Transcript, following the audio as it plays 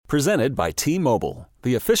Presented by T-Mobile,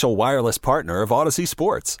 the official wireless partner of Odyssey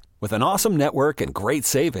Sports. With an awesome network and great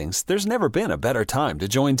savings, there's never been a better time to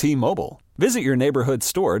join T-Mobile. Visit your neighborhood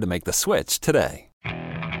store to make the switch today.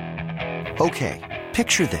 Okay,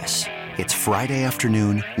 picture this. It's Friday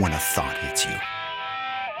afternoon when a thought hits you.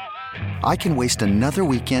 I can waste another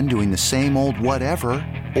weekend doing the same old whatever,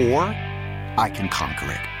 or I can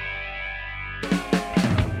conquer it.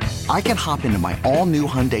 I can hop into my all-new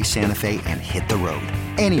Hyundai Santa Fe and hit the road.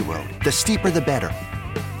 Any road. The steeper, the better.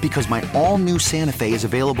 Because my all-new Santa Fe is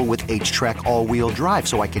available with H-Track all-wheel drive,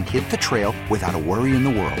 so I can hit the trail without a worry in the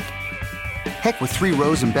world. Heck, with 3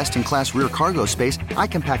 rows and best-in-class rear cargo space, I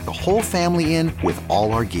can pack the whole family in with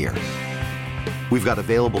all our gear. We've got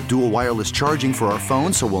available dual wireless charging for our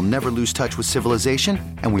phones, so we'll never lose touch with civilization,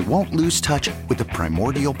 and we won't lose touch with the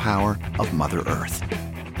primordial power of Mother Earth.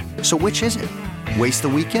 So which is it? Waste the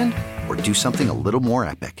weekend or do something a little more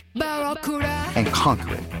epic? And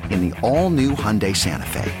conquer it in the all-new Hyundai Santa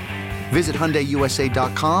Fe. Visit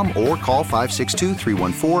HyundaiUSA.com or call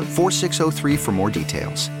 562-314-4603 for more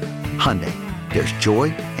details. Hyundai, there's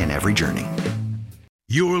joy in every journey.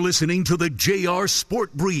 You're listening to the JR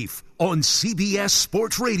Sport Brief on CBS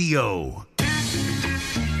Sports Radio.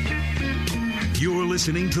 You're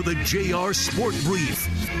listening to the JR Sport Brief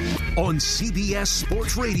on CBS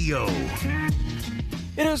Sports Radio.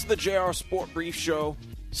 It is the JR Sport Brief Show,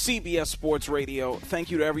 CBS Sports Radio.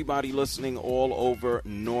 Thank you to everybody listening all over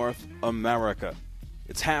North America.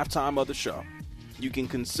 It's halftime of the show. You can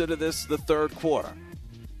consider this the third quarter.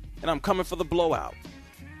 And I'm coming for the blowout.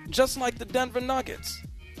 Just like the Denver Nuggets.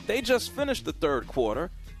 They just finished the third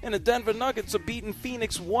quarter, and the Denver Nuggets are beating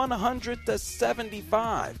Phoenix 100-75.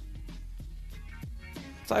 What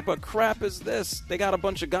type of crap is this? They got a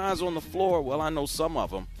bunch of guys on the floor. Well, I know some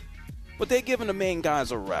of them. But they're giving the main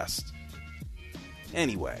guys a rest.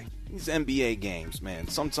 Anyway, these NBA games, man,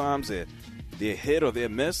 sometimes they're hit or they're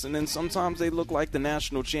miss, and then sometimes they look like the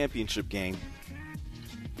national championship game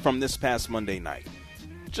from this past Monday night.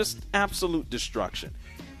 Just absolute destruction.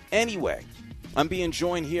 Anyway, I'm being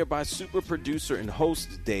joined here by super producer and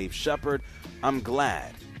host Dave Shepard. I'm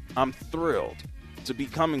thrilled to be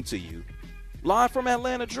coming to you live from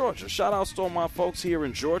Atlanta, Georgia. Shout outs to all my folks here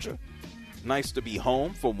in Georgia. Nice to be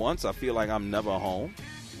home for once. I feel like I'm never home.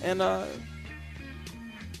 And,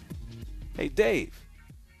 hey, Dave.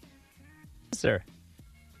 Sir.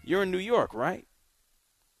 You're in New York, right?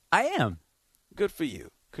 I am. Good for you.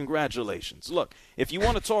 Congratulations. Look, if you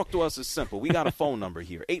want to talk to us, it's simple. We got a phone number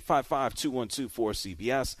here,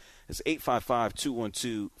 855-212-4CBS. It's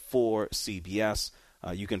 855-212-4CBS.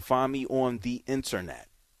 You can find me on the internet.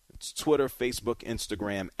 It's Twitter, Facebook,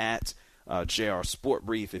 Instagram, at JR Sport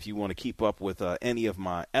Brief if you want to keep up with any of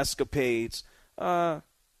my escapades,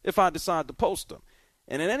 if I decide to post them.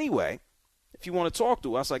 And in any way, if you want to talk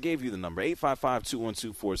to us, I gave you the number,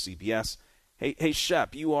 855-212-4CBS. Hey,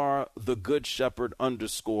 Shep, you are the Good Shepherd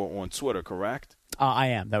 _ on Twitter, correct? I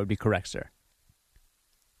am. That would be correct, sir.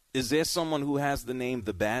 Is there someone who has the name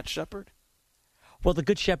The Bad Shepherd? Well, The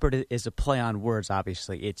Good Shepherd is a play on words,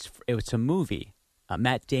 obviously. It's a movie.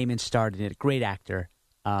 Matt Damon starred in it, great actor.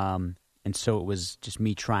 And so it was just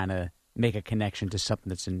me trying to make a connection to something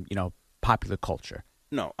that's in, popular culture.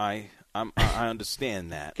 No, I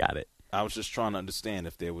understand that. Got it. I was just trying to understand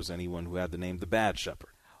if there was anyone who had the name The Bad Shepherd.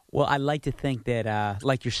 Well, I like to think that,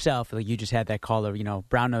 like yourself, like you just had that caller,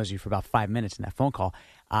 brown-nosed you for about 5 minutes in that phone call.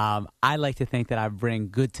 I like to think that I bring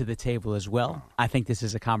good to the table as well. I think this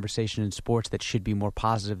is a conversation in sports that should be more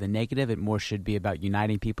positive than negative. It more should be about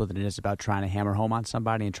uniting people than it is about trying to hammer home on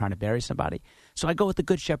somebody and trying to bury somebody. So I go with the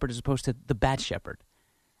Good Shepherd as opposed to the Bad Shepherd.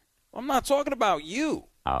 I'm not talking about you.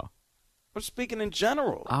 Oh. I'm speaking in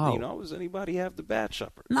general. Oh. Does anybody have the Bad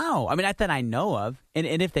Shepherd? No. I mean, not that I know of. And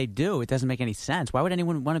if they do, it doesn't make any sense. Why would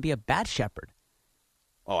anyone want to be a Bad Shepherd?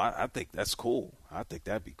 Oh, I think that's cool. I think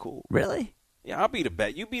that'd be cool. Really? Yeah, I'll be the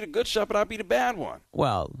bad. You be the Good Shepherd, I'll be the bad one.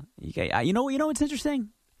 Well, you know what's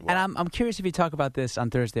interesting? What? And I'm curious if you talk about this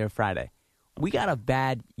on Thursday or Friday. Okay. We got a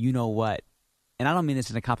bad you-know-what. And I don't mean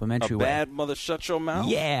this in a complimentary way. A bad mother shut your mouth?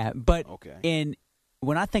 Yeah, but okay.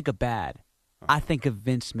 When I think of bad, I think of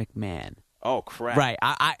Vince McMahon. Oh, crap. Right.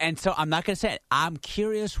 And so I'm not going to say it. I'm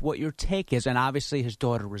curious what your take is. And obviously his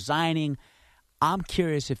daughter resigning. I'm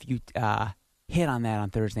curious if you hit on that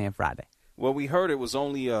on Thursday and Friday. Well, we heard it was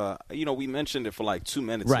only, we mentioned it for like 2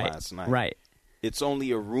 minutes last night. Right. It's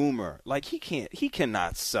only a rumor. Like, he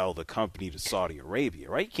cannot sell the company to Saudi Arabia,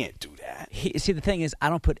 right? He can't do that. See, the thing is, I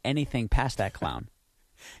don't put anything past that clown.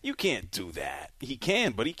 You can't do that. He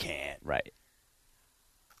can, but he can't. Right.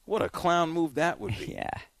 What a clown move that would be. Yeah.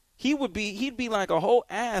 He'd be like a whole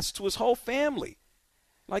ass to his whole family.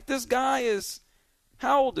 Like, this guy is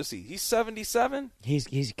How old is he? He's 77?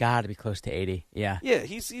 He's got to be close to 80. Yeah. Yeah,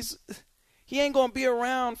 he ain't going to be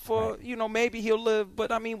around for, maybe he'll live.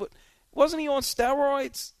 But, I mean, wasn't he on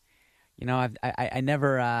steroids? I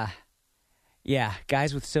never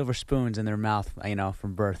guys with silver spoons in their mouth,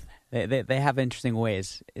 from birth. They have interesting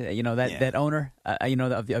ways. That owner,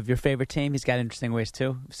 of your favorite team, he's got interesting ways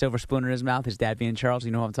too. Silver spoon in his mouth, his dad being Charles, you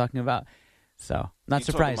know what I'm talking about? So, not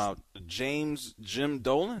surprised. You talking about Jim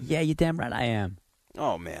Dolan? Yeah, you damn right I am.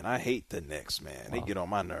 Oh, man, I hate the Knicks, man. They get on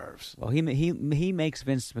my nerves. Well, he makes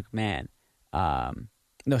Vince McMahon.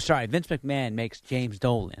 Vince McMahon makes James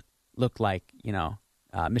Dolan look like,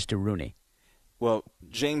 Mr. Rooney. Well,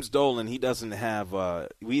 James Dolan, he doesn't have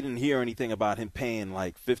we didn't hear anything about him paying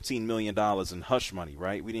like $15 million in hush money,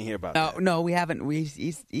 right? We didn't hear about that. No, we haven't. We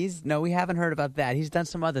haven't heard about that. He's done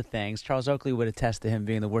some other things. Charles Oakley would attest to him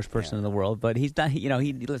being the worst person in the world, but he's done.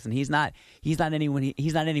 He's not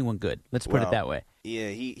anyone good. Let's put it that way. Yeah,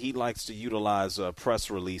 he likes to utilize press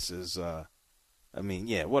releases. What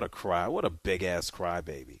a big ass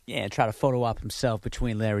crybaby. Yeah, and try to photo op himself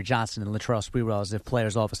between Larry Johnson and Latrell Sprewell as if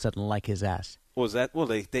players all of a sudden like his ass.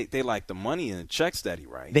 They like the money and the checks that he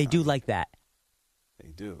writes. They do like that. They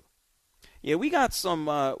do. Yeah, we got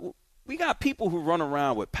we got people who run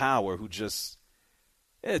around with power who just.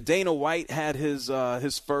 Yeah, Dana White had his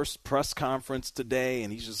first press conference today,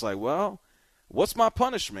 and he's just like, well, what's my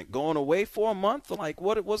punishment? Going away for a month? Like,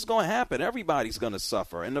 what's going to happen? Everybody's going to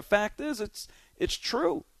suffer, and the fact is, it's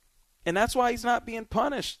true, and that's why he's not being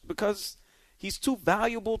punished, because he's too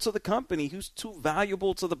valuable to the company. He's too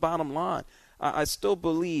valuable to the bottom line. I still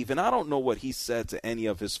believe, and I don't know what he said to any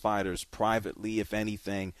of his fighters privately, if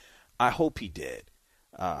anything. I hope he did,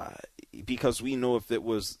 because we know if it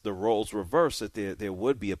was the roles reversed, that there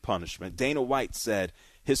would be a punishment. Dana White said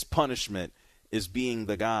his punishment is being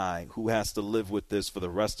the guy who has to live with this for the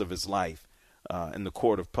rest of his life in the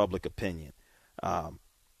court of public opinion.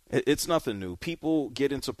 It's nothing new. People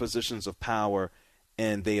get into positions of power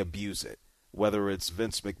and they abuse it, whether it's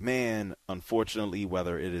Vince McMahon, unfortunately,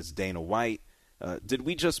 whether it is Dana White. Did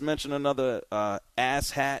we just mention another ass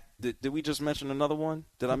hat? Did we just mention another one?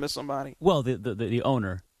 Did I miss somebody? Well, the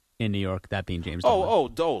owner in New York, that being James Dolan. Oh,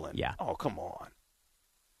 Dolan. Yeah. Oh, come on.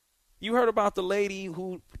 You heard about the lady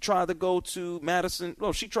who tried to go to Madison?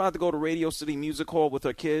 Well, she tried to go to Radio City Music Hall with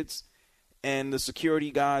her kids, and the security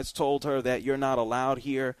guys told her that you're not allowed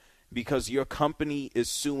here because your company is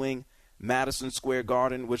suing Madison Square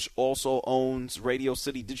Garden, which also owns Radio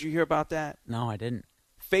City. Did you hear about that? No, I didn't.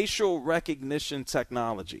 Facial recognition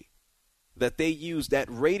technology that they used at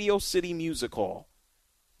Radio City Music Hall,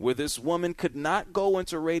 where this woman could not go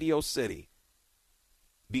into Radio City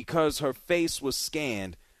because her face was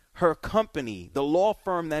scanned. Her company, the law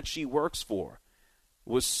firm that she works for,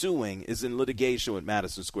 is in litigation with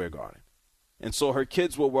Madison Square Garden. And so her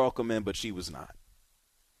kids were welcome in, but she was not.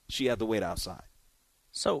 She had to wait outside.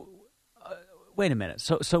 So, wait a minute.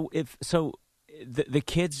 So the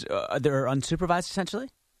kids, they're unsupervised essentially?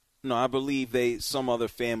 No, I believe some other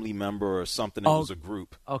family member or something. It was a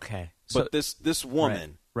group. Okay. But this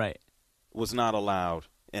woman right. was not allowed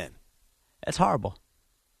in. That's horrible.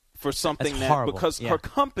 For something because her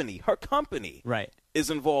company right.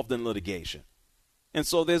 is involved in litigation. And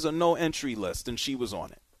so there's a no entry list, and she was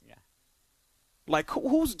on it. Yeah. Like,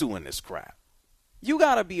 who's doing this crap? You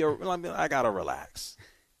got to I got to relax.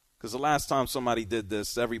 Because the last time somebody did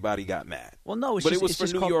this, everybody got mad. Well, no, it was for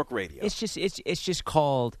New York radio. It's just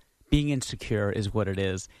called being insecure is what it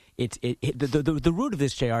is. The root of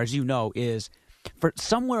this, JR, as you know, is for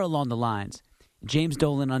somewhere along the lines, James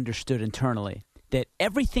Dolan understood internally that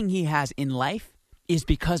everything he has in life is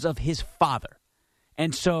because of his father.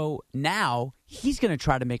 And so now he's going to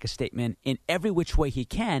try to make a statement in every which way he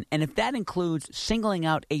can. And if that includes singling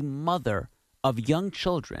out a mother of young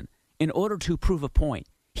children in order to prove a point,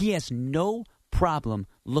 he has no problem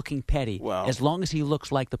looking petty as long as he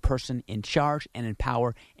looks like the person in charge and in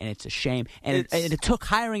power, and it's a shame. And it took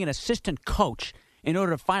hiring an assistant coach in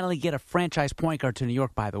order to finally get a franchise point guard to New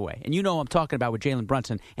York, by the way. And you know what I'm talking about with Jalen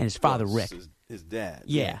Brunson and his father, Rick. His dad.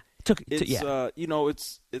 Yeah. It's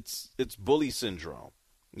bully syndrome.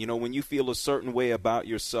 You know, when you feel a certain way about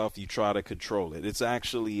yourself, you try to control it. It's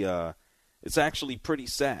actually pretty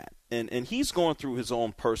sad. And he's going through his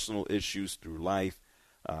own personal issues through life,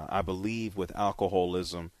 I believe, with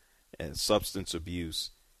alcoholism and substance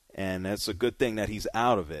abuse. And that's a good thing that he's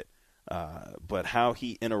out of it. But how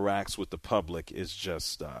he interacts with the public is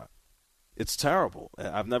just it's terrible.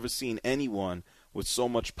 I've never seen anyone with so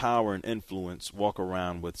much power and influence walk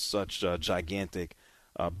around with such gigantic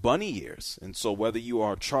bunny ears. And so whether you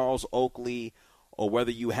are Charles Oakley or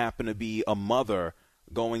whether you happen to be a mother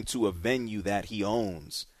going to a venue that he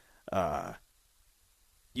owns,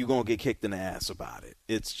 you're going to get kicked in the ass about it.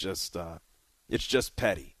 It's just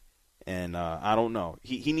petty. And I don't know.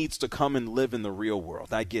 He needs to come and live in the real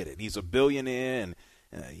world. I get it. He's a billionaire, and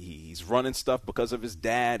he's running stuff because of his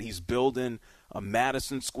dad. He's building a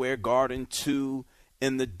Madison Square Garden 2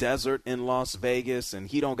 in the desert in Las Vegas, and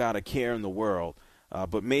he don't got a care in the world.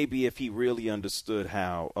 But maybe if he really understood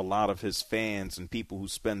how a lot of his fans and people who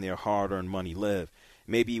spend their hard-earned money live,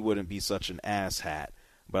 maybe he wouldn't be such an asshat.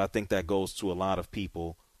 But I think that goes to a lot of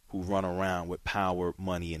people who run around with power,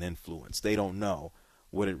 money, and influence. They don't know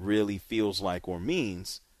what it really feels like or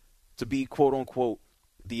means to be, quote-unquote,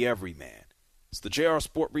 the everyman. It's the JR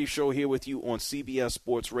Sport Brief Show here with you on CBS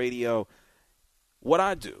Sports Radio. What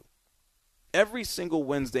I do every single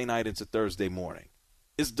Wednesday night into Thursday morning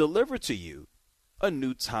is deliver to you a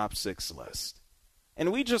new top 6 list.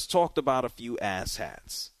 And we just talked about a few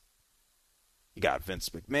asshats. You got Vince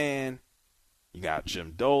McMahon. You got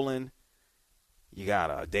Jim Dolan. You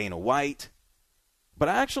got Dana White. But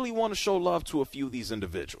I actually want to show love to a few of these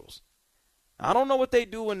individuals. I don't know what they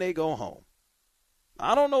do when they go home.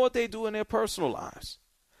 I don't know what they do in their personal lives.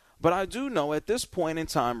 But I do know at this point in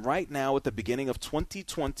time, right now at the beginning of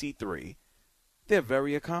 2023, they're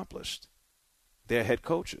very accomplished. They're head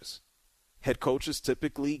coaches. Head coaches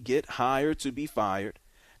typically get hired to be fired.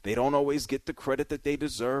 They don't always get the credit that they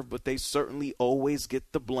deserve, but they certainly always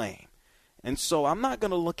get the blame. And so I'm not going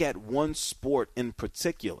to look at one sport in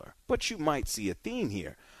particular, but you might see a theme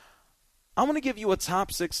here. I'm going to give you a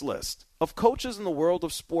top 6 list of coaches in the world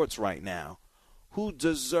of sports right now who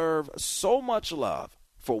deserve so much love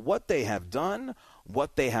for what they have done,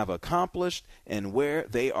 what they have accomplished, and where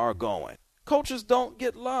they are going. Coaches don't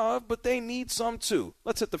get love, but they need some too.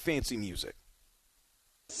 Let's hit the fancy music.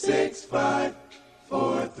 6, 5,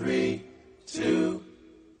 4, 3, 2,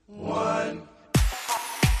 1.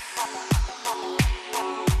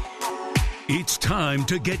 It's time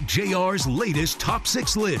to get JR's latest top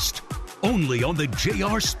 6 list, only on the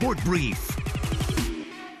JR Sport Brief.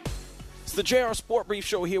 It's the JR Sport Brief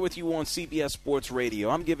Show here with you on CBS Sports Radio.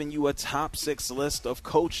 I'm giving you a top 6 list of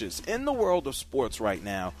coaches in the world of sports right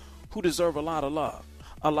now who deserve a lot of love,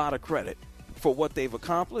 a lot of credit for what they've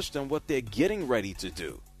accomplished and what they're getting ready to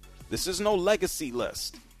do. This is no legacy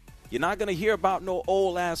list. You're not going to hear about no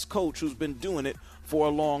old-ass coach who's been doing it for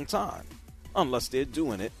a long time, unless they're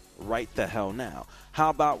doing it right the hell now.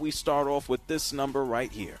 How about we start off with this number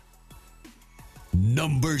right here?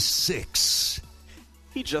 Number 6.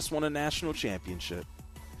 He just won a national championship.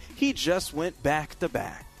 He just went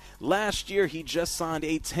back-to-back. Last year, he just signed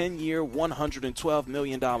a 10-year, $112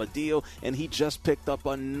 million deal, and he just picked up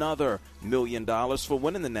another $1 million for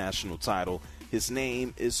winning the national title. His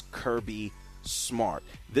name is Kirby Smart.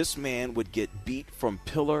 This man would get beat from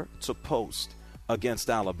pillar to post against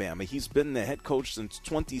Alabama. He's been the head coach since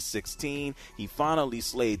 2016. He finally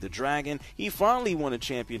slayed the dragon. He finally won a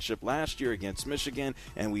championship last year against Michigan,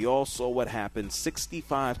 and we all saw what happened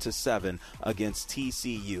 65-7 against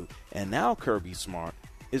TCU. And now Kirby Smart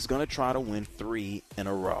is going to try to win 3 in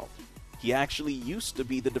a row. He actually used to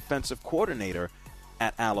be the defensive coordinator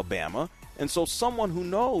at Alabama, and so someone who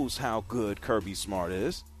knows how good Kirby Smart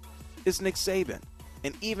is Nick Saban.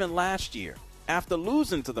 And even last year, after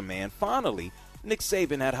losing to the man, finally, Nick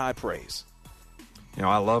Saban had high praise. You know,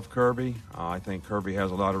 I love Kirby. I think Kirby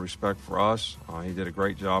has a lot of respect for us. He did a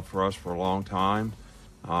great job for us for a long time.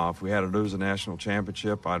 If we had to lose a national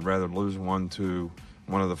championship, I'd rather lose one to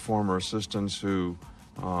one of the former assistants who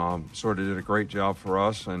sort of did a great job for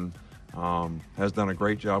us and has done a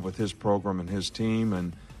great job with his program and his team.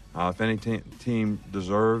 And if any team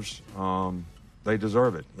deserves, they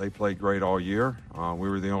deserve it. They played great all year. We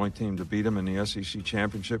were the only team to beat them in the SEC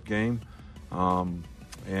championship game.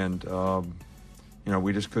 You know,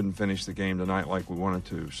 we just couldn't finish the game tonight like we wanted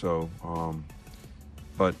to. So,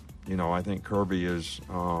 but, you know, I think Kirby has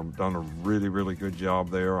done a really, really good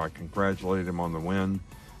job there. I congratulate him on the win.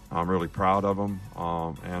 I'm really proud of him,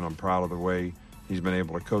 and I'm proud of the way he's been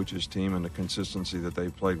able to coach his team and the consistency that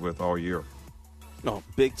they've played with all year. No,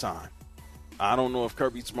 big time. I don't know if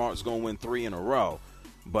Kirby Smart is going to win 3 in a row,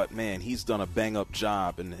 but, man, he's done a bang-up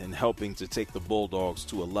job in helping to take the Bulldogs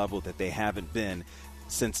to a level that they haven't been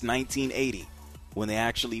since 1980 when they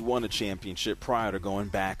actually won a championship prior to going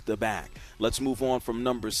back-to-back. Let's move on from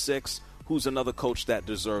number 6. Who's another coach that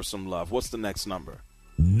deserves some love? What's the next number?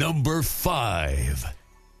 Number 5.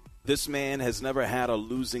 This man has never had a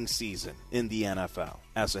losing season in the NFL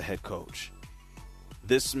as a head coach.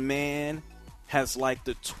 This man has like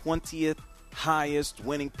the 20th highest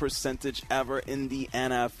winning percentage ever in the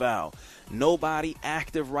NFL. Nobody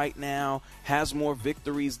active right now has more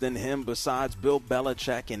victories than him besides Bill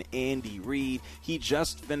Belichick and Andy Reid. He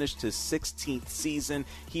just finished his 16th season.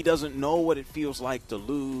 He doesn't know what it feels like to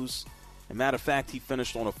lose. As a matter of fact, he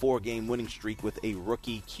finished on a 4-game winning streak with a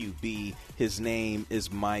rookie QB. His name is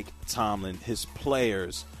Mike Tomlin. His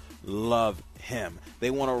players love him. They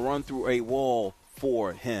want to run through a wall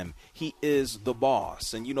for him. He is the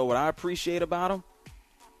boss. And you know what I appreciate about him?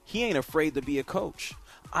 He ain't afraid to be a coach.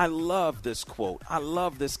 I love this quote. I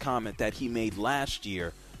love this comment that he made last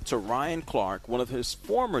year to Ryan Clark, one of his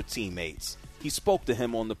former teammates. He spoke to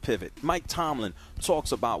him on the pivot. Mike Tomlin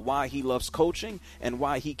talks about why he loves coaching and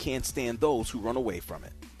why he can't stand those who run away from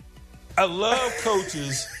it. I love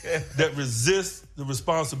coaches that resist the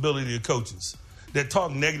responsibility of coaches, that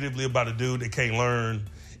talk negatively about a dude that can't learn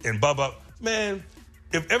and blah, blah. Man,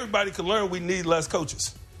 if everybody could learn, we need less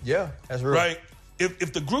coaches. Yeah, that's real. Right?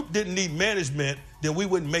 If the group didn't need management, then we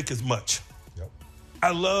wouldn't make as much. Yep.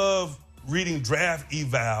 I love reading draft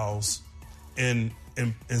evals and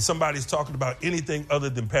somebody's talking about anything other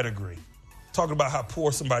than pedigree, talking about how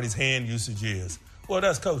poor somebody's hand usage is. Well,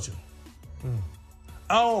 that's coaching.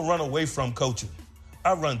 I don't run away from coaching.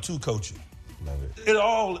 I run to coaching. Love it. It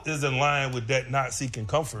all is in line with that not seeking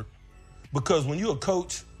comfort, because when you're a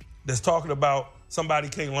coach that's talking about somebody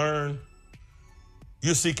can't learn,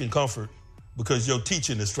 you're seeking comfort because your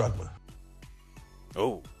teaching is struggling.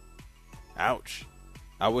 Oh, ouch.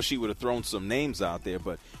 I wish he would have thrown some names out there,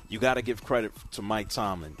 but you got to give credit to Mike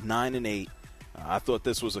Tomlin. 9-8. I thought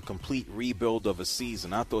this was a complete rebuild of a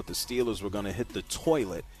season. I thought the Steelers were going to hit the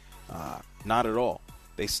toilet. Not at all.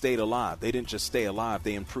 They stayed alive. They didn't just stay alive.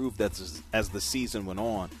 They improved as the season went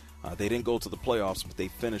on. They didn't go to the playoffs, but they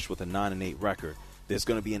finished with a 9-8 record. There's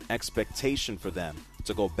going to be an expectation for them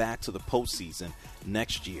to go back to the postseason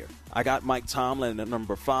next year. I got Mike Tomlin at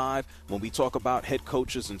number 5. When we talk about head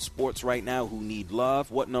coaches in sports right now who need love,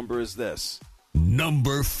 what number is this?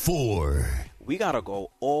 Number 4. We got to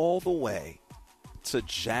go all the way to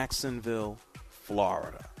Jacksonville,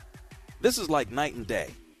 Florida. This is like night and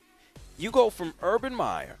day. You go from Urban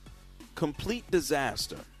Meyer, complete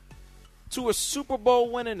disaster, to a Super Bowl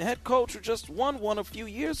winning head coach who just won one a few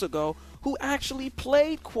years ago, who actually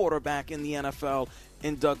played quarterback in the NFL,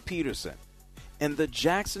 in Doug Peterson. And the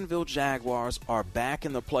Jacksonville Jaguars are back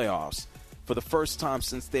in the playoffs for the first time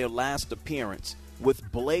since their last appearance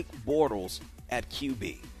with Blake Bortles at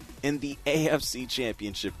QB in the AFC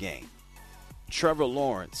Championship game. Trevor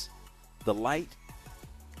Lawrence, the light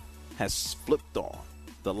has flipped on.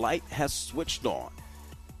 The light has switched on.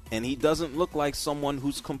 And he doesn't look like someone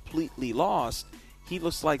who's completely lost. He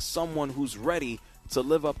looks like someone who's ready to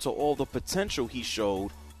live up to all the potential he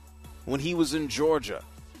showed when he was in Georgia,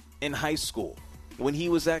 in high school, when he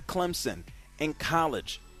was at Clemson, in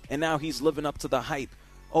college, and now he's living up to the hype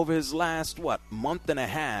over his last, month and a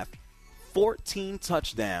half, 14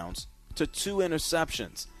 touchdowns to 2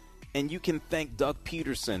 interceptions. And you can thank Doug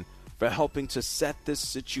Peterson for helping to set this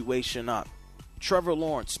situation up. Trevor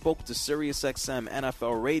Lawrence spoke to SiriusXM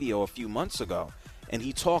NFL Radio a few months ago, and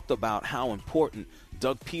he talked about how important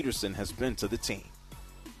Doug Peterson has been to the team.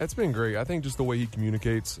 That's been great. I think just the way he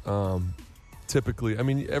communicates, typically, I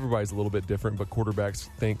mean, everybody's a little bit different, but quarterbacks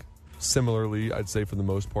think similarly, I'd say, for the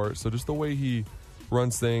most part. So just the way he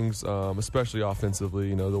runs things, especially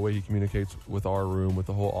offensively, the way he communicates with our room, with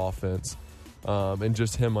the whole offense, and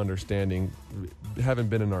just him understanding, having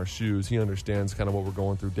been in our shoes, he understands kind of what we're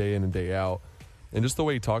going through day in and day out. And just the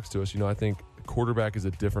way he talks to us, I think quarterback is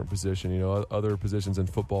a different position. Other positions in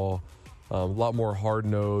football, a lot more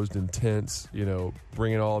hard-nosed, intense,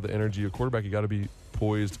 bringing all the energy. A quarterback, you got to be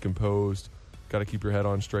poised, composed, got to keep your head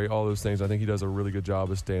on straight, all those things. I think he does a really good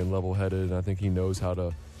job of staying level-headed, and I think he knows how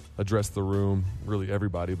to address the room, really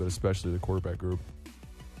everybody, but especially the quarterback group.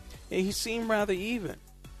 And he seemed rather even.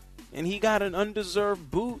 And he got an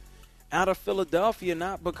undeserved boot out of Philadelphia,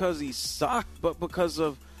 not because he sucked, but because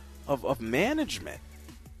of management.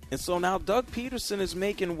 And so now Doug Peterson is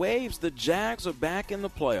making waves. The Jags are back in the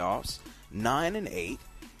playoffs, 9-8.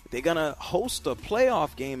 They're going to host a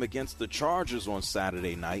playoff game against the Chargers on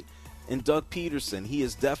Saturday night. And Doug Peterson, he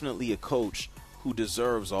is definitely a coach who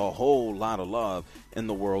deserves a whole lot of love in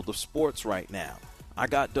the world of sports right now. I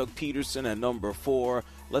got Doug Peterson at number 4.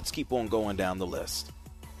 Let's keep on going down the list.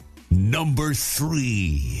 Number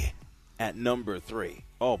 3. At number 3.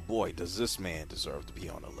 Oh, boy, does this man deserve to be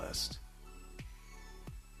on the list.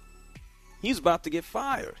 He's about to get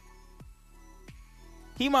fired.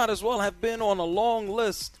 He might as well have been on a long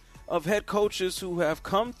list of head coaches who have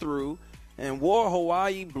come through and wore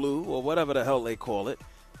Hawaii blue, or whatever the hell they call it,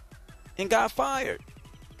 and got fired.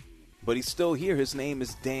 but he's still here. His name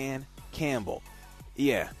is Dan Campbell.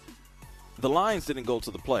 Yeah, the Lions didn't go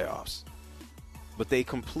to the playoffs, but they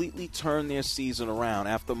completely turned their season around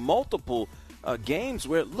after multiple games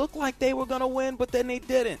where it looked like they were going to win, but then they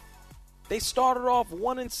didn't. They started off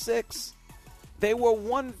 1-6. They were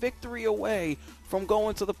one victory away from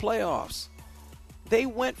going to the playoffs. They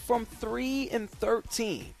went from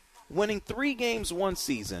 3-13, winning 3 games one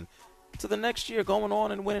season, to the next year going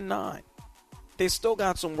on and winning 9. They still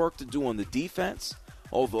got some work to do on the defense,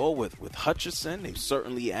 although with Hutchinson, they've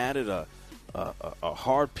certainly added a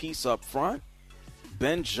hard piece up front.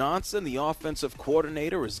 Ben Johnson, the offensive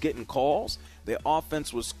coordinator, is getting calls. Their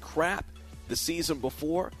offense was crap the season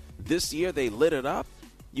before. This year, they lit it up.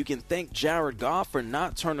 You can thank Jared Goff for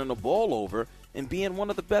not turning the ball over and being one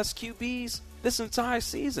of the best QBs this entire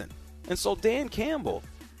season. And so Dan Campbell,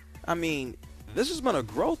 I mean, this has been a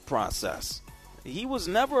growth process. He was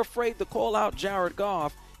never afraid to call out Jared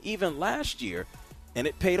Goff, even last year, and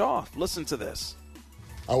it paid off. Listen to this.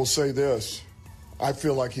 I will say this. I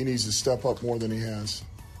feel like he needs to step up more than he has.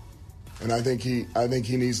 And I think he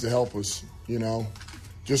needs to help us,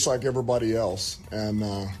 just like everybody else. And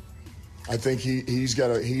I think he's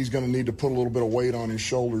going to need to put a little bit of weight on his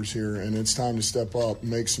shoulders here, and it's time to step up,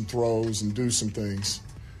 make some throws, and do some things.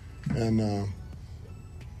 And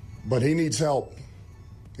but he needs help.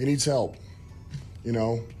 He needs help,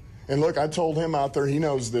 And look, I told him out there, he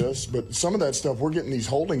knows this, but some of that stuff, we're getting these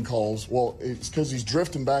holding calls. Well, it's because he's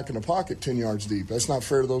drifting back in the pocket 10 yards deep. That's not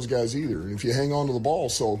fair to those guys either. And if you hang on to the ball,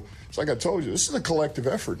 so it's like I told you, this is a collective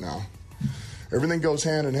effort now. Everything goes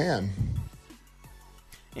hand in hand.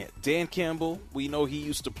 Yeah, Dan Campbell, we know he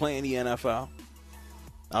used to play in the NFL.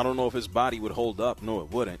 I don't know if his body would hold up. No, it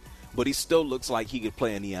wouldn't. But he still looks like he could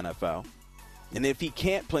play in the NFL. And if he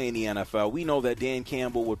can't play in the NFL, we know that Dan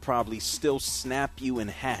Campbell would probably still snap you in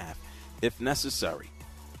half if necessary.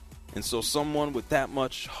 And so someone with that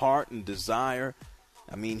much heart and desire,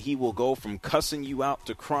 I mean, he will go from cussing you out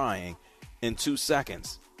to crying in 2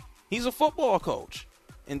 seconds. He's a football coach.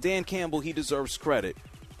 And Dan Campbell, he deserves credit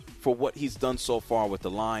for what he's done so far with the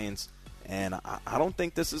Lions. And I don't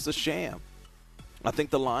think this is a sham. I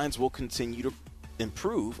think the Lions will continue to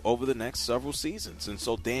improve over the next several seasons. And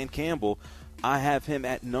so Dan Campbell, I have him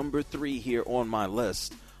at number 3 here on my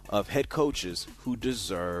list of head coaches who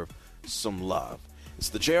deserve some love. It's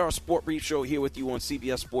the JR Sport Brief Show here with you on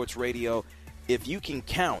CBS Sports Radio. If you can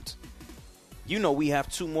count, we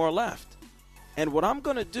have 2 more left. And what I'm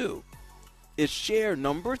going to do is share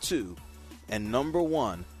number 2 and number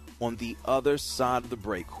 1 on the other side of the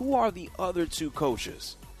break. Who are the other 2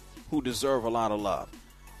 coaches who deserve a lot of love?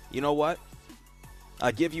 You know what?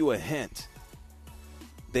 I'll give you a hint.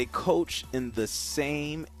 They coach in the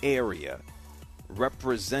same area,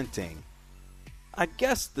 representing, I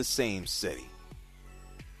guess, the same city.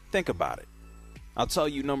 Think about it. I'll tell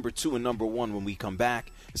you number 2 and number 1 when we come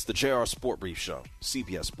back. It's the JR Sport Brief Show,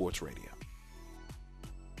 CBS Sports Radio.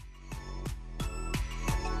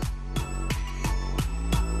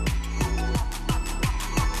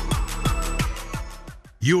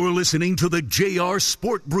 You're listening to the JR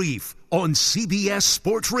Sport Brief on CBS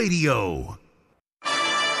Sports Radio.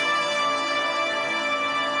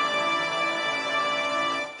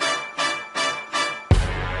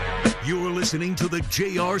 You're listening to the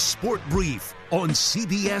JR Sport Brief on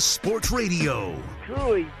CBS Sports Radio.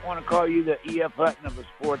 Truly want to call you the E.F. Hutton of the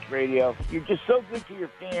sports radio. You're just so good to your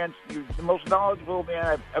fans. You're the most knowledgeable man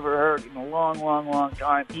I've ever heard in a long, long, long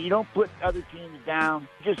time. You don't put other teams down.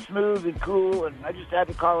 You're just smooth and cool, and I just had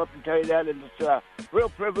to call up and tell you that. And it's a real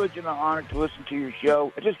privilege and an honor to listen to your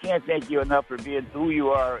show. I just can't thank you enough for being who you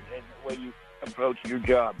are and the way you approach your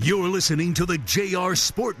job. You're listening to the JR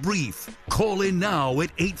Sport Brief. Call in now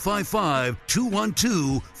at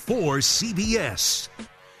 855-212-4CBS.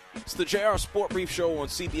 It's the JR Sport Brief Show on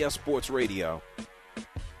CBS Sports Radio.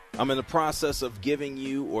 I'm in the process of giving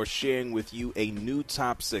you or sharing with you a new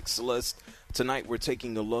top 6 list. Tonight we're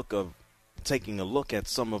taking a look at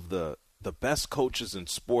some of the best coaches in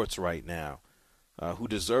sports right now, who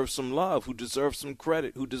deserve some love, who deserve some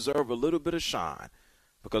credit, who deserve a little bit of shine.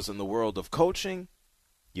 Because in the world of coaching,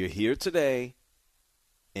 you're here today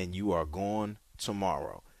and you are gone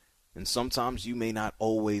tomorrow. And sometimes you may not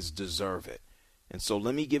always deserve it. And so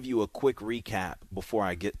let me give you a quick recap before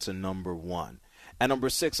I get to number 1. At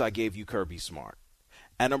number 6, I gave you Kirby Smart.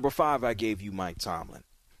 At number 5, I gave you Mike Tomlin.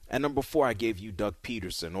 At number 4, I gave you Doug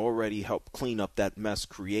Peterson, already helped clean up that mess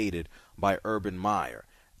created by Urban Meyer.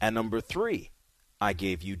 At number 3, I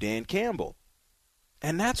gave you Dan Campbell.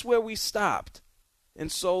 And that's where we stopped. And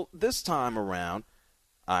so this time around,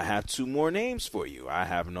 I have 2 more names for you. I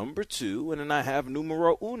have number 2 and then I have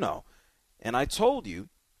numero uno. And I told you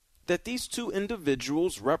that these two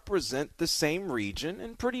individuals represent the same region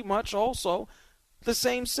and pretty much also the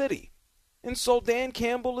same city. And so Dan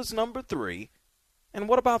Campbell is number 3. And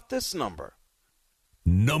what about this number?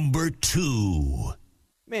 Number 2.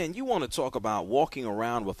 Man, you want to talk about walking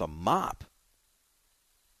around with a mop.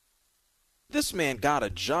 This man got a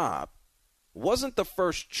job, wasn't the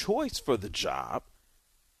first choice for the job,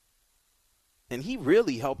 and he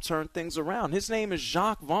really helped turn things around. His name is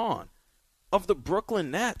Jacque Vaughn of the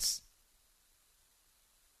Brooklyn Nets.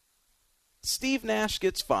 Steve Nash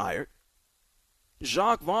gets fired.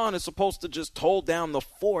 Jacque Vaughn is supposed to just hold down the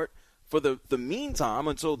fort for the meantime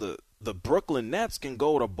until the Brooklyn Nets can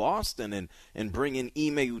go to Boston and bring in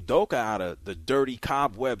Ime Udoka out of the dirty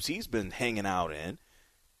cobwebs he's been hanging out in.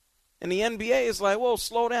 And the NBA is like, whoa,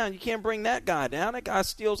 slow down. You can't bring that guy down. That guy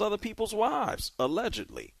steals other people's wives,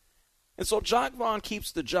 allegedly. And so Jacque Vaughn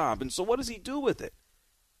keeps the job. And so what does he do with it?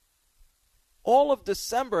 All of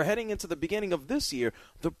December, heading into the beginning of this year,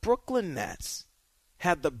 the Brooklyn Nets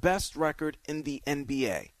had the best record in the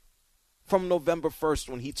NBA from November 1st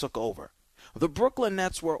when he took over. The Brooklyn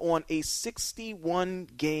Nets were on a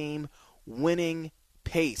 61-game winning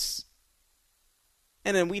pace.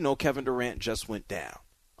 And then we know Kevin Durant just went down,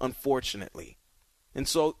 unfortunately. And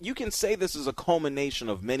so you can say this is a culmination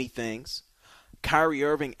of many things. Kyrie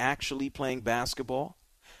Irving actually playing basketball.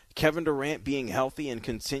 Kevin Durant being healthy and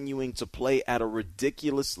continuing to play at a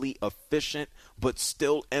ridiculously efficient but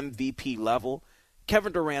still MVP level.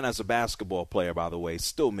 Kevin Durant as a basketball player, by the way,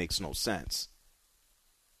 still makes no sense.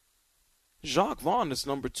 Jacque Vaughn is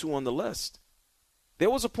number 2 on the list. There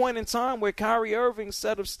was a point in time where Kyrie Irving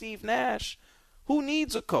said of Steve Nash, who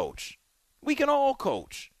needs a coach? We can all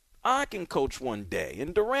coach. I can coach one day,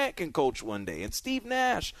 and Durant can coach one day, and Steve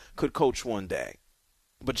Nash could coach one day.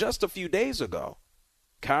 But just a few days ago,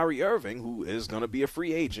 Kyrie Irving, who is going to be a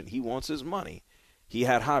free agent, he wants his money, he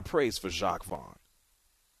had high praise for Jacque Vaughn.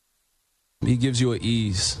 He gives you an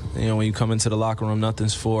ease. You know, when you come into the locker room,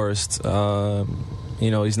 nothing's forced. You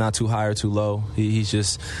know, he's not too high or too low. He's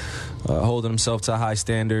just holding himself to a high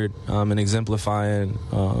standard and exemplifying,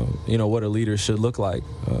 you know, what a leader should look like.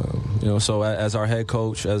 You know, so as our head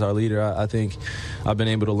coach, as our leader, I think I've been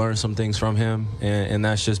able to learn some things from him, and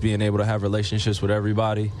that's just being able to have relationships with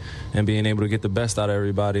everybody and being able to get the best out of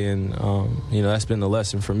everybody. And, you know, that's been the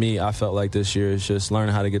lesson for me, I felt like this year, is just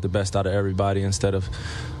learning how to get the best out of everybody instead of,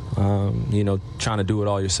 you know, trying to do it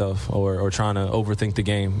all yourself or trying to overthink the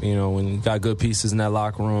game. You know, when you got good pieces in that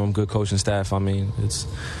locker room, good coaching staff, I mean, it's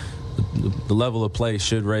the level of play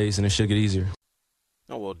should raise and it should get easier.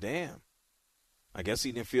 Oh, well, damn. I guess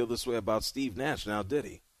he didn't feel this way about Steve Nash now, did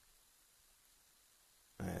he?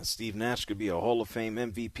 Steve Nash could be a Hall of Fame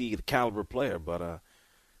MVP caliber player, but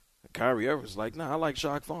Kyrie Irving's like, nah, I like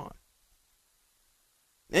Jacque Vaughn.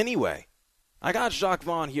 Anyway, I got Jacque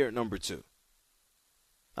Vaughn here at number 2.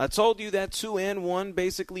 I told you that 2 and 1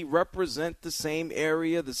 basically represent the same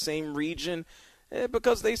area, the same region,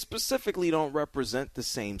 because they specifically don't represent the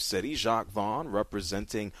same city. Jacque Vaughn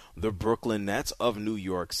representing the Brooklyn Nets of New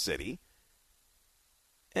York City.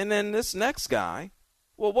 And then this next guy,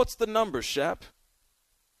 well, what's the number, Shep?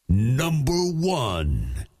 Number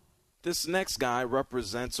 1. This next guy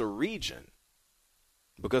represents a region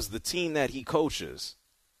because the team that he coaches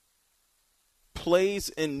plays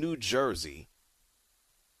in New Jersey,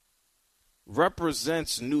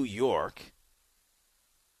 represents New York,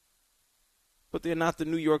 but they're not the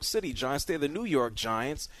New York City Giants. They're the New York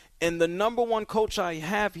Giants. And the number 1 coach I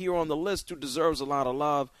have here on the list who deserves a lot of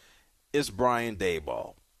love is Brian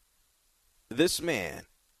Daboll. This man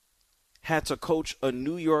had to coach a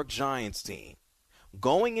New York Giants team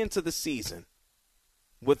going into the season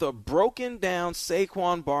with a broken down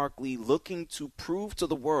Saquon Barkley looking to prove to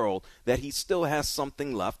the world that he still has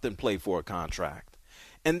something left and play for a contract.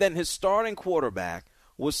 And then his starting quarterback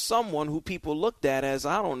was someone who people looked at as,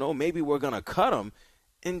 I don't know, maybe we're going to cut him,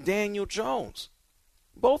 in Daniel Jones.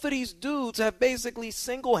 Both of these dudes have basically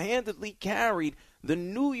single-handedly carried the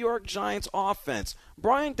New York Giants offense.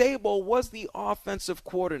 Brian Daboll was the offensive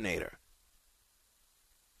coordinator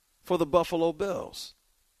for the Buffalo Bills.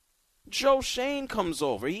 Joe Shane comes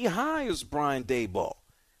over. He hires Brian Daboll.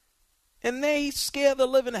 And they scare the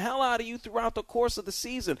living hell out of you throughout the course of the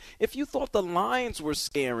season. If you thought the Lions were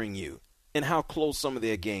scaring you and how close some of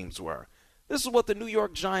their games were, this is what the New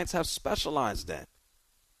York Giants have specialized in.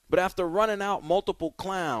 But after running out multiple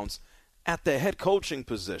clowns at the head coaching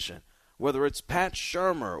position, whether it's Pat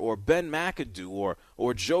Shurmur or Ben McAdoo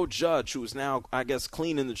or Joe Judge, who is now, I guess,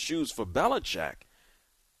 cleaning the shoes for Belichick,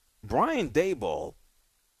 Brian Daboll,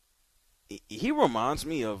 he reminds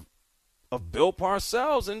me of Bill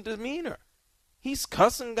Parcells in demeanor. He's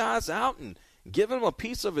cussing guys out give him a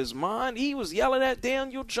piece of his mind. He was yelling at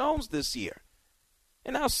Daniel Jones this year.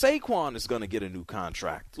 And now Saquon is going to get a new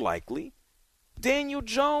contract, likely. Daniel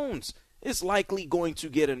Jones is likely going to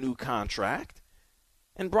get a new contract.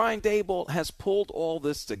 And Brian Daboll has pulled all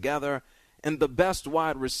this together, and the best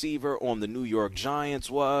wide receiver on the New York Giants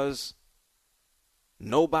was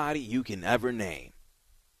nobody you can ever name.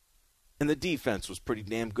 And the defense was pretty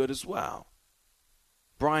damn good as well.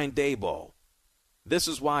 Brian Daboll, this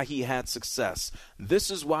is why he had success.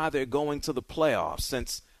 This is why they're going to the playoffs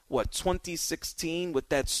since, 2016 with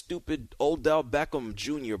that stupid Odell Beckham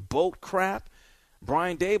Jr. boat crap?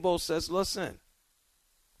 Brian Daboll says, listen,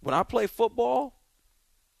 when I play football,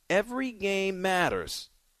 every game matters.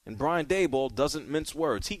 And Brian Daboll doesn't mince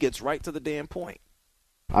words. He gets right to the damn point.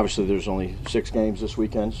 Obviously, there's only 6 games this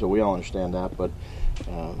weekend, so we all understand that. But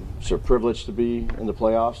it's a privilege to be in the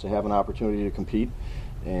playoffs, to have an opportunity to compete.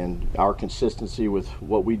 And our consistency with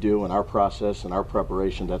what we do and our process and our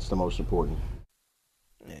preparation, that's the most important.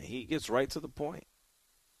 Yeah, he gets right to the point.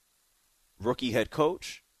 Rookie head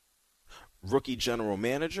coach, rookie general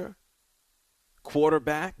manager,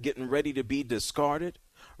 quarterback getting ready to be discarded,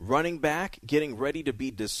 running back getting ready to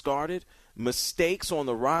be discarded, mistakes on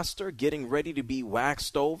the roster getting ready to be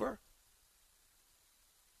waxed over.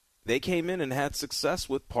 They came in and had success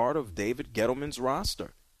with part of David Gettleman's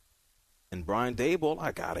roster. And Brian Daboll,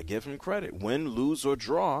 I got to give him credit. Win, lose, or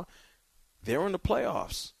draw, they're in the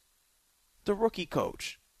playoffs. The rookie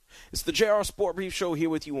coach. It's the JR Sport Brief Show here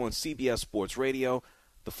with you on CBS Sports Radio.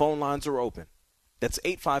 The phone lines are open. That's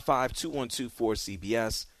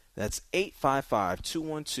 855-212-4CBS. That's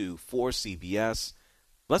 855-212-4CBS.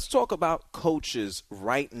 Let's talk about coaches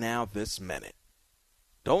right now this minute.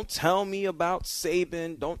 Don't tell me about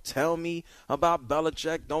Saban. Don't tell me about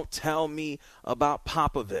Belichick. Don't tell me about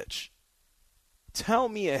Popovich. Tell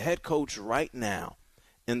me a head coach right now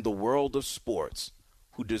in the world of sports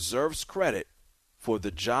who deserves credit for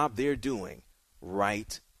the job they're doing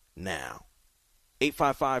right now.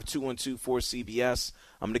 855-212-4CBS.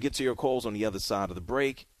 I'm going to get to your calls on the other side of the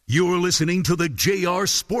break. You're listening to the JR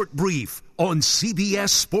Sport Brief on CBS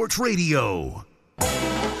Sports Radio.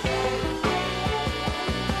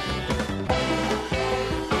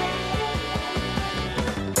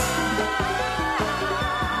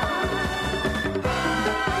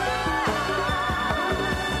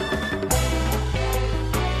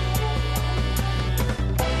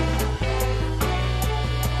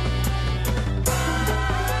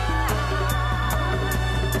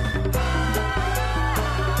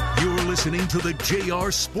 Listening to the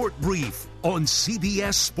JR Sport Brief on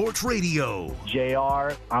CBS Sports Radio.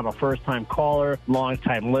 JR, I'm a first-time caller,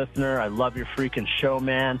 long-time listener. I love your freaking show,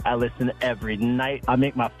 man. I listen every night. I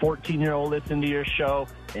make my 14-year-old listen to your show,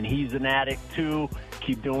 and he's an addict, too.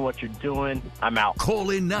 Keep doing what you're doing. I'm out.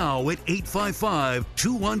 Call in now at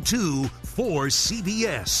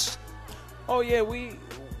 855-212-4CBS. Oh, yeah, we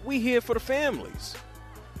here for the families.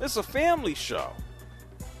 It's a family show.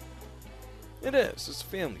 It is. It's a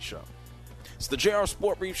family show. It's the JR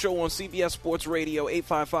Sport Brief Show on CBS Sports Radio,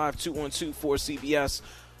 855-212-4CBS.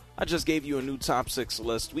 I just gave you a new top 6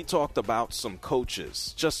 list. We talked about some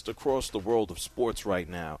coaches just across the world of sports right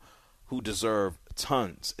now who deserve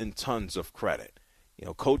tons and tons of credit. You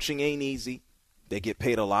know, coaching ain't easy. They get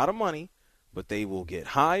paid a lot of money, but they will get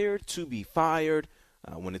hired to be fired.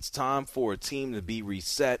 When it's time for a team to be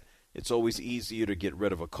reset, it's always easier to get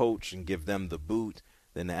rid of a coach and give them the boot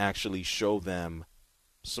than to actually show them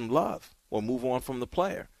some love or move on from the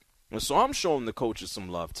player. And so I'm showing the coaches some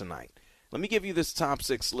love tonight. Let me give you this top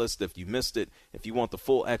 6 list if you missed it. If you want the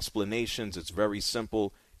full explanations, it's very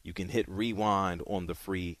simple. You can hit rewind on the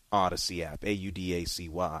free Odyssey app,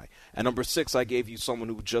 AUDACY. At number 6, I gave you someone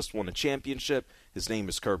who just won a championship. His name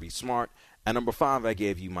is Kirby Smart. At number 5, I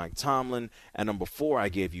gave you Mike Tomlin. At number 4, I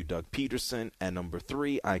gave you Doug Peterson. At number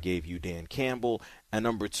 3, I gave you Dan Campbell. At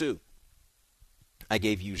number 2, I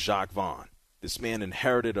gave you Jacques Vaughn. This man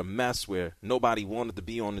inherited a mess where nobody wanted to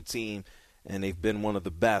be on the team, and they've been one of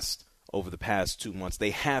the best over the past 2 months.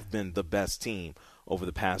 They have been the best team over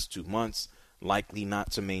the past 2 months, likely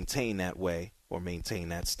not to maintain that way or maintain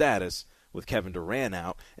that status with Kevin Durant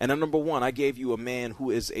out. And at number 1, I gave you a man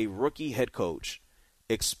who is a rookie head coach,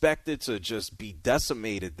 expected to just be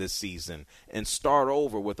decimated this season and start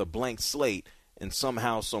over with a blank slate, and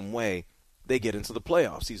somehow, some way, they get into the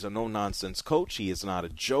playoffs. He's a no-nonsense coach. He is not a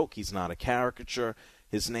joke. He's not a caricature.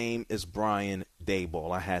 His name is Brian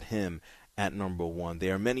Daboll. I had him at number 1.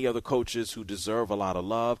 There are many other coaches who deserve a lot of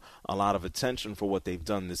love, a lot of attention for what they've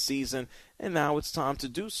done this season, and now it's time to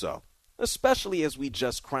do so, especially as we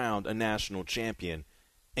just crowned a national champion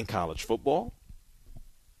in college football.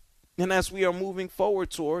 And as we are moving forward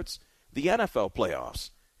towards the NFL playoffs.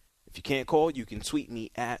 If you can't call, you can tweet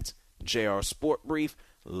me at JR Sport Brief.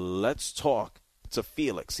 Let's talk to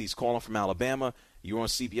Felix. He's calling from Alabama. You're on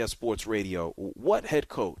CBS Sports Radio. What head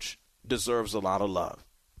coach deserves a lot of love?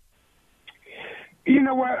 You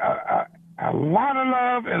know what? A lot of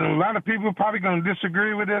love, and a lot of people are probably going to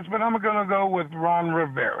disagree with this, but I'm going to go with Ron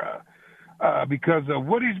Rivera because of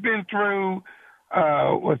what he's been through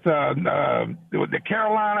with the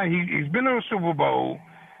Carolina. He's been to a Super Bowl,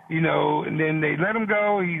 and then they let him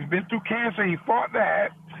go. He's been through cancer. He fought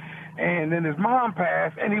that, and then his mom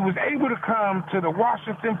passed, and he was able to come to the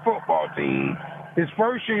Washington football team his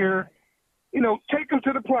first year, take them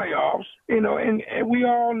to the playoffs, and we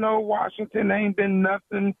all know Washington ain't been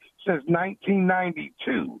nothing since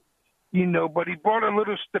 1992, but he brought a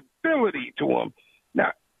little stability to him.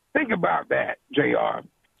 Now, think about that, JR.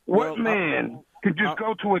 What man could just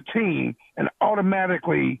go to a team and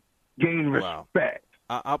automatically gain respect?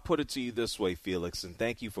 I'll put it to you this way, Felix, and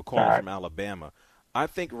thank you for calling from Alabama. I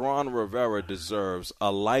think Ron Rivera deserves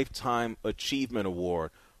a Lifetime Achievement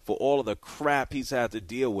Award for all of the crap he's had to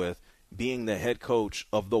deal with being the head coach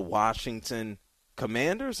of the Washington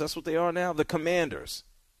Commanders. That's what they are now, the Commanders.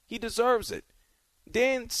 He deserves it.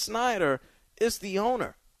 Dan Snyder is the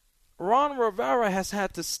owner. Ron Rivera has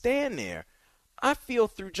had to stand there, I feel,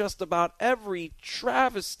 through just about every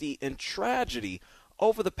travesty and tragedy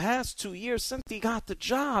over the past 2 years since he got the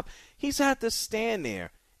job. He's had to stand there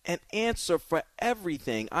and answer for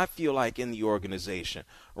everything, I feel like, in the organization.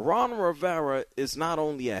 Ron Rivera is not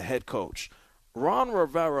only a head coach. Ron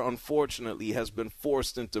Rivera, unfortunately, has been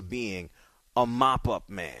forced into being a mop-up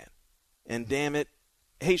man. And damn it,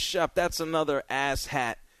 hey, Shep, that's another ass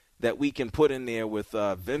hat that we can put in there with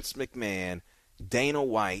Vince McMahon, Dana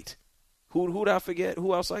White. Who'd I forget?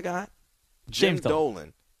 Who else I got? Jim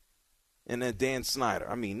Dolan. And then Dan Snyder.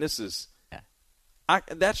 I mean, this is...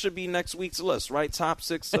 that should be next week's list, right? Top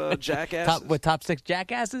 6 jackasses? Top 6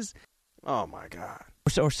 jackasses? Oh, my God.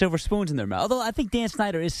 Or silver spoons in their mouth. Although I think Dan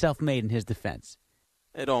Snyder is self-made in his defense.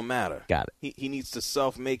 It don't matter. Got it. He needs to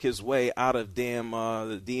self-make his way out of the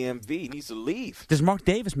DMV. He needs to leave. Does Mark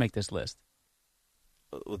Davis make this list?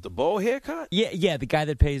 With the bowl haircut? Yeah, the guy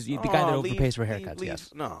that pays, the guy that overpays for haircuts.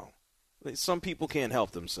 Yes. No, some people can't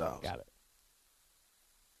help themselves. Got it.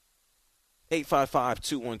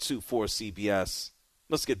 855-212-4CBS.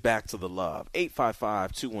 Let's get back to the love.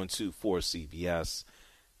 855-212-4CBS.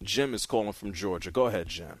 Jim is calling from Georgia. Go ahead,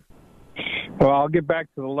 Jim. Well, I'll get back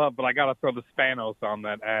to the love, but I got to throw the Spanos on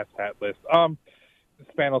that asshat list. The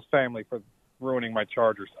Spanos family for ruining my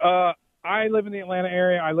Chargers. I live in the Atlanta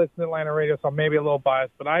area. I listen to Atlanta radio, so I'm maybe a little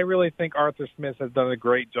biased, but I really think Arthur Smith has done a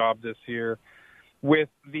great job this year with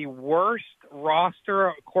the worst roster,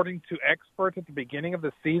 according to experts, at the beginning of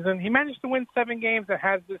the season. He managed to win 7 games that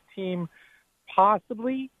has this team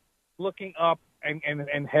possibly looking up and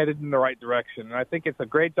headed in the right direction. And I think it's a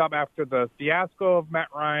great job after the fiasco of Matt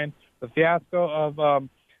Ryan, the fiasco of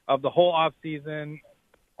the whole offseason,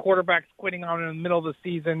 quarterbacks quitting on in the middle of the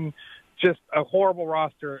season, just a horrible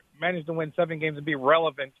roster, managed to win 7 games and be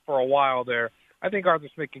relevant for a while there. I think Arthur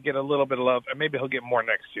Smith could get a little bit of love, and maybe he'll get more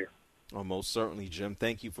next year. Oh, most certainly, Jim.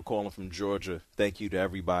 Thank you for calling from Georgia. Thank you to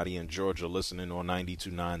everybody in Georgia listening on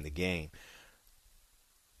 92.9 The Game.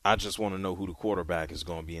 I just want to know who the quarterback is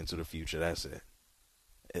going to be into the future. That's it.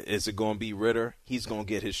 Is it going to be Ritter? He's going to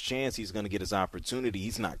get his chance. He's going to get his opportunity.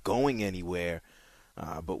 He's not going anywhere.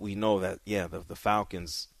 But we know that, the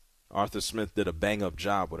Falcons, Arthur Smith did a bang-up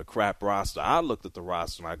job with a crap roster. I looked at the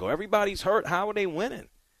roster and I go, everybody's hurt. How are they winning?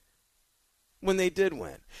 When they did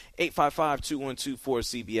win.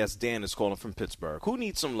 855-212-4CBS. Dan is calling from Pittsburgh. Who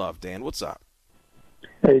needs some love, Dan? What's up?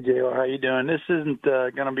 Hey, JR, how you doing? This isn't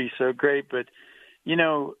going to be so great, but,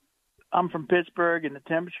 I'm from Pittsburgh, and the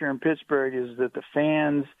temperature in Pittsburgh is that the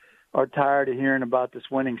fans are tired of hearing about this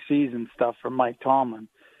winning season stuff from Mike Tomlin.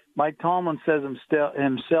 Mike Tomlin says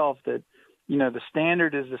himself that, the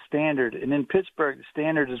standard is the standard. And in Pittsburgh, the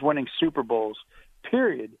standard is winning Super Bowls,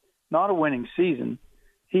 period, not a winning season.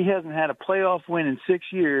 He hasn't had a playoff win in 6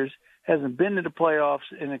 years, hasn't been to the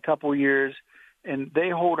playoffs in a couple years, and they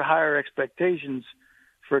hold higher expectations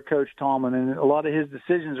for Coach Tomlin. And a lot of his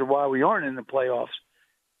decisions are why we aren't in the playoffs.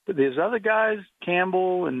 But there's other guys,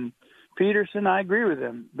 Campbell and Peterson, I agree with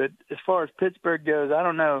them. But as far as Pittsburgh goes, I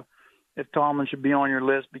don't know if Tomlin should be on your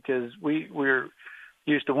list because we're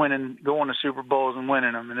used to going to Super Bowls and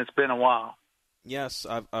winning them, and it's been a while. Yes,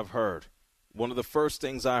 I've heard. One of the first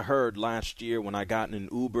things I heard last year when I got in an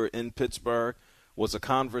Uber in Pittsburgh was a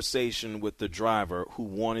conversation with the driver who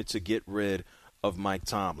wanted to get rid of Mike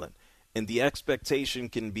Tomlin. And the expectation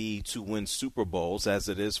can be to win Super Bowls, as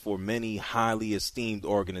it is for many highly esteemed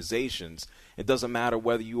organizations. It doesn't matter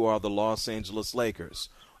whether you are the Los Angeles Lakers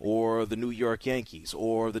or the New York Yankees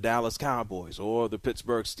or the Dallas Cowboys or the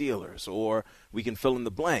Pittsburgh Steelers, or we can fill in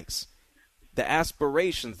the blanks. The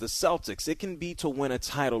aspirations, the Celtics, it can be to win a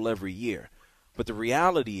title every year. But the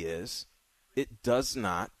reality is it does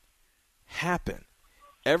not happen.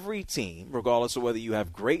 Every team, regardless of whether you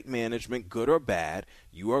have great management, good or bad,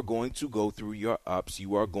 you are going to go through your ups.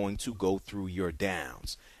 You are going to go through your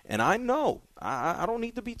downs. And I know, I don't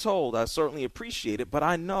need to be told, I certainly appreciate it, but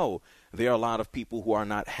I know there are a lot of people who are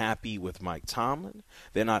not happy with Mike Tomlin.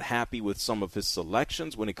 They're not happy with some of his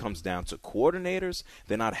selections when it comes down to coordinators.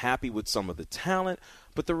 They're not happy with some of the talent.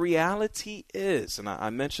 But the reality is, and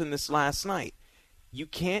I mentioned this last night, you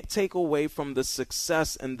can't take away from the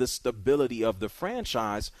success and the stability of the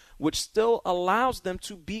franchise, which still allows them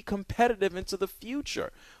to be competitive into the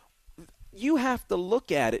future. You have to look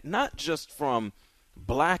at it not just from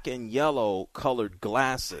black and yellow colored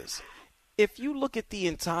glasses. If you look at the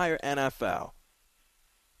entire NFL,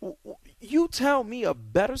 you tell me a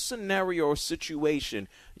better scenario or situation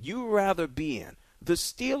you'd rather be in. The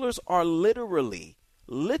Steelers are literally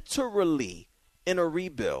in a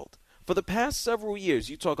rebuild. For the past several years,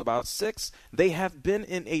 you talk about 6, they have been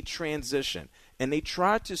in a transition, and they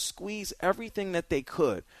tried to squeeze everything that they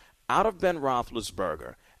could out of Ben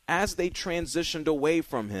Roethlisberger as they transitioned away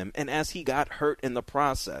from him and as he got hurt in the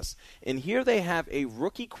process. And here they have a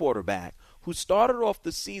rookie quarterback who started off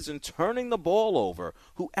the season turning the ball over,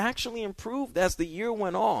 who actually improved as the year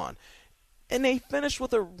went on. And they finished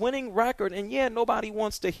with a winning record, and yeah, nobody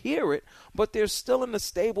wants to hear it, but they're still in a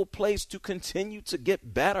stable place to continue to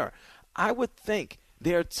get better. I would think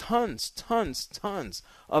there are tons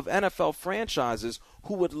of NFL franchises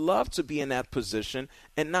who would love to be in that position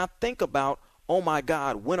and not think about, oh my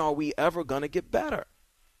God, when are we ever going to get better?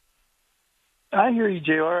 I hear you,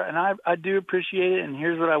 JR, and I do appreciate it, and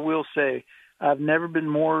here's what I will say. I've never been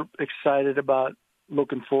more excited about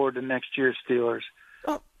looking forward to next year's Steelers.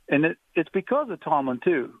 And it's because of Tomlin,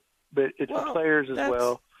 too, but it's the players as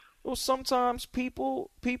well. Well, sometimes people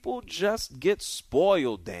just get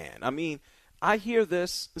spoiled, Dan. I mean, I hear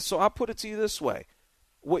this, so I'll put it to you this way.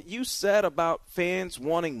 What you said about fans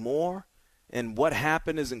wanting more and what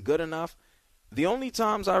happened isn't good enough, the only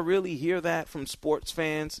times I really hear that from sports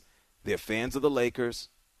fans, they're fans of the Lakers,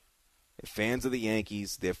 they're fans of the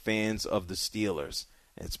Yankees, they're fans of the Steelers.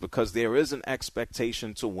 It's because there is an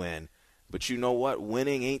expectation to win. But you know what?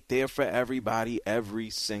 Winning ain't there for everybody every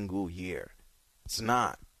single year. It's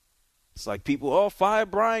not. It's like people, fire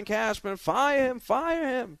Brian Cashman, fire him. It's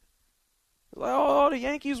like, the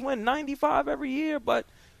Yankees win 95 every year, but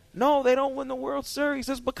no, they don't win the World Series.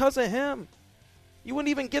 It's because of him. You wouldn't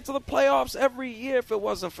even get to the playoffs every year if it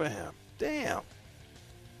wasn't for him. Damn.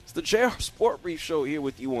 It's the JR Sport Brief Show here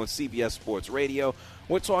with you on CBS Sports Radio.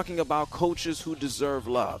 We're talking about coaches who deserve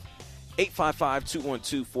love.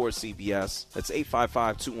 855-212-4CBS. That's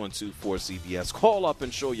 855-212-4CBS. Call up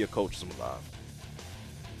and show your coach some love.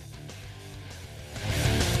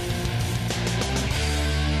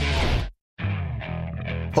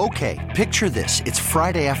 Okay, picture this. It's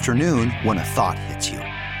Friday afternoon when a thought hits you.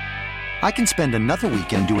 I can spend another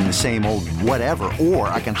weekend doing the same old whatever, or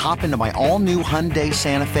I can hop into my all-new Hyundai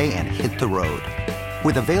Santa Fe and hit the road.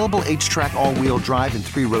 With available H-Track all-wheel drive and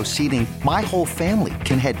 3-row seating, my whole family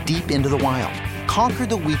can head deep into the wild. Conquer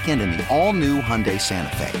the weekend in the all-new Hyundai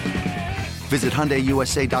Santa Fe. Visit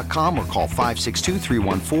HyundaiUSA.com or call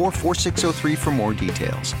 562-314-4603 for more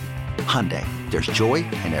details. Hyundai, there's joy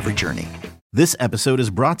in every journey. This episode is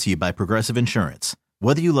brought to you by Progressive Insurance.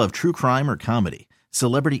 Whether you love true crime or comedy,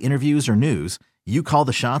 celebrity interviews or news, you call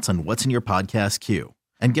the shots on what's in your podcast queue.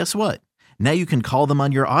 And guess what? Now you can call them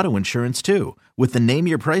on your auto insurance, too, with the Name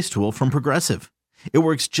Your Price tool from Progressive. It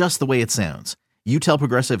works just the way it sounds. You tell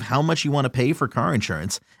Progressive how much you want to pay for car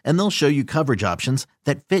insurance, and they'll show you coverage options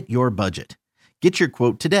that fit your budget. Get your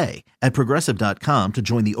quote today at Progressive.com to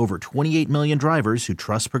join the over 28 million drivers who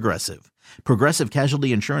trust Progressive. Progressive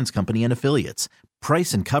Casualty Insurance Company and Affiliates.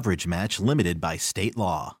 Price and coverage match limited by state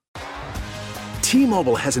law.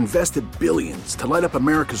 T-Mobile has invested billions to light up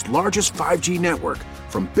America's largest 5G network,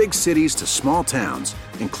 from big cities to small towns,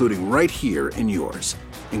 including right here in yours.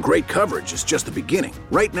 And great coverage is just the beginning.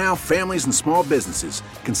 Right now, families and small businesses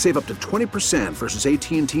can save up to 20% versus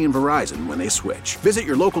AT&T and Verizon when they switch. Visit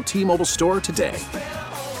your local T-Mobile store today.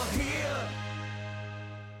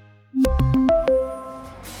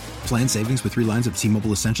 Plan savings with 3 lines of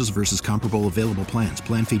T-Mobile Essentials versus comparable available plans.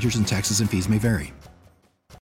 Plan features and taxes and fees may vary.